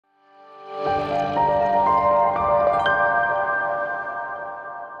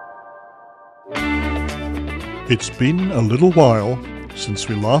It's been a little while since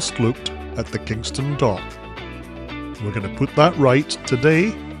we last looked at the Kingston dock. We're going to put that right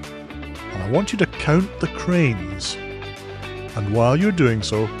today, and I want you to count the cranes. And while you're doing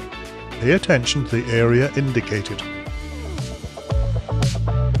so, pay attention to the area indicated.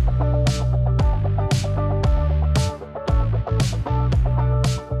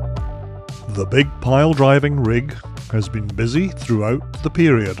 The big pile driving rig has been busy throughout the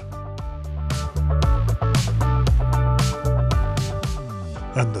period.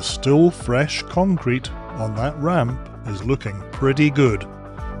 And the still fresh concrete on that ramp is looking pretty good.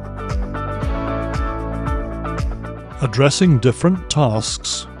 Addressing different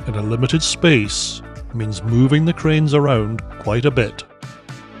tasks in a limited space means moving the cranes around quite a bit.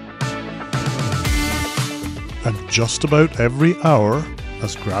 And just about every hour,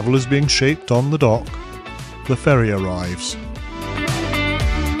 as gravel is being shaped on the dock, the ferry arrives.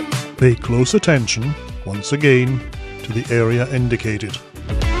 Pay close attention, once again, to the area indicated.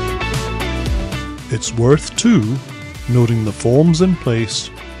 It's worth, too, noting the forms in place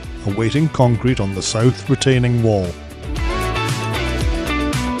awaiting concrete on the south retaining wall.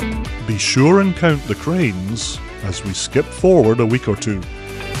 Be sure and count the cranes as we skip forward a week or two.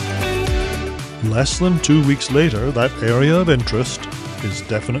 Less than 2 weeks later, that area of interest is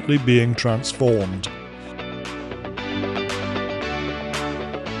definitely being transformed.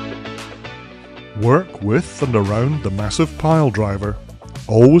 Work with and around the massive pile driver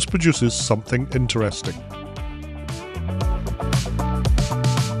always produces something interesting.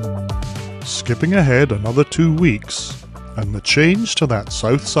 Skipping ahead another 2 weeks, and the change to that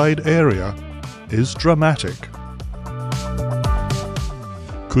south side area is dramatic.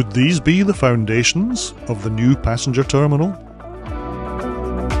 Could these be the foundations of the new passenger terminal?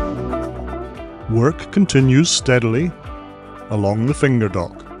 Work continues steadily along the finger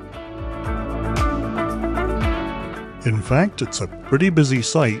dock. In fact, it's a pretty busy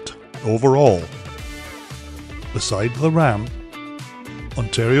site overall. Beside the ramp,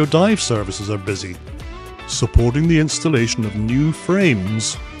 Ontario Dive Services are busy, supporting the installation of new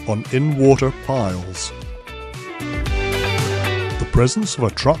frames on in-water piles. The presence of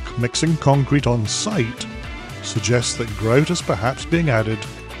a truck mixing concrete on site suggests that grout is perhaps being added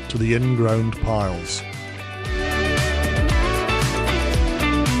to the in-ground piles.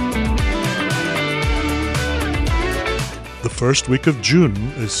 The first week of June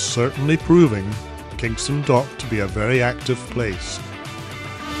is certainly proving Kingston Dock to be a very active place.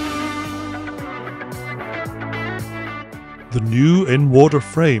 The new in-water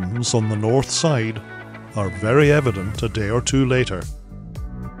frames on the north side are very evident a day or two later.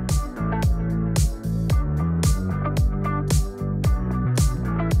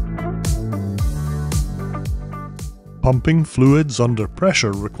 Pumping fluids under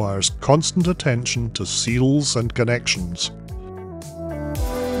pressure requires constant attention to seals and connections.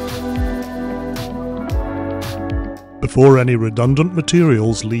 Before any redundant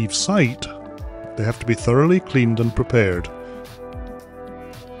materials leave site, they have to be thoroughly cleaned and prepared.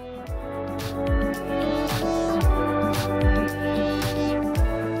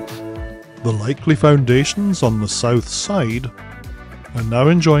 The likely foundations on the south side are now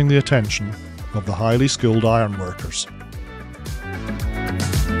enjoying the attention of the highly skilled ironworkers.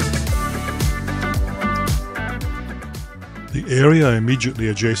 The area immediately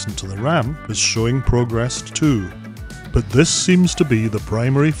adjacent to the ramp is showing progress too, but this seems to be the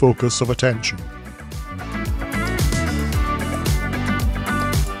primary focus of attention.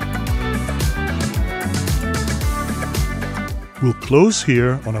 We'll close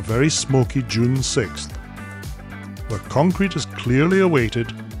here on a very smoky June 6th, where concrete is clearly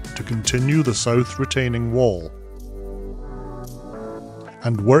awaited to continue the south retaining wall.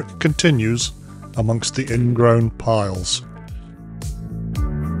 And work continues amongst the in-ground piles.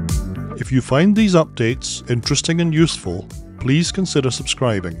 If you find these updates interesting and useful, please consider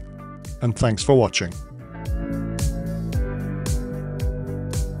subscribing, and thanks for watching.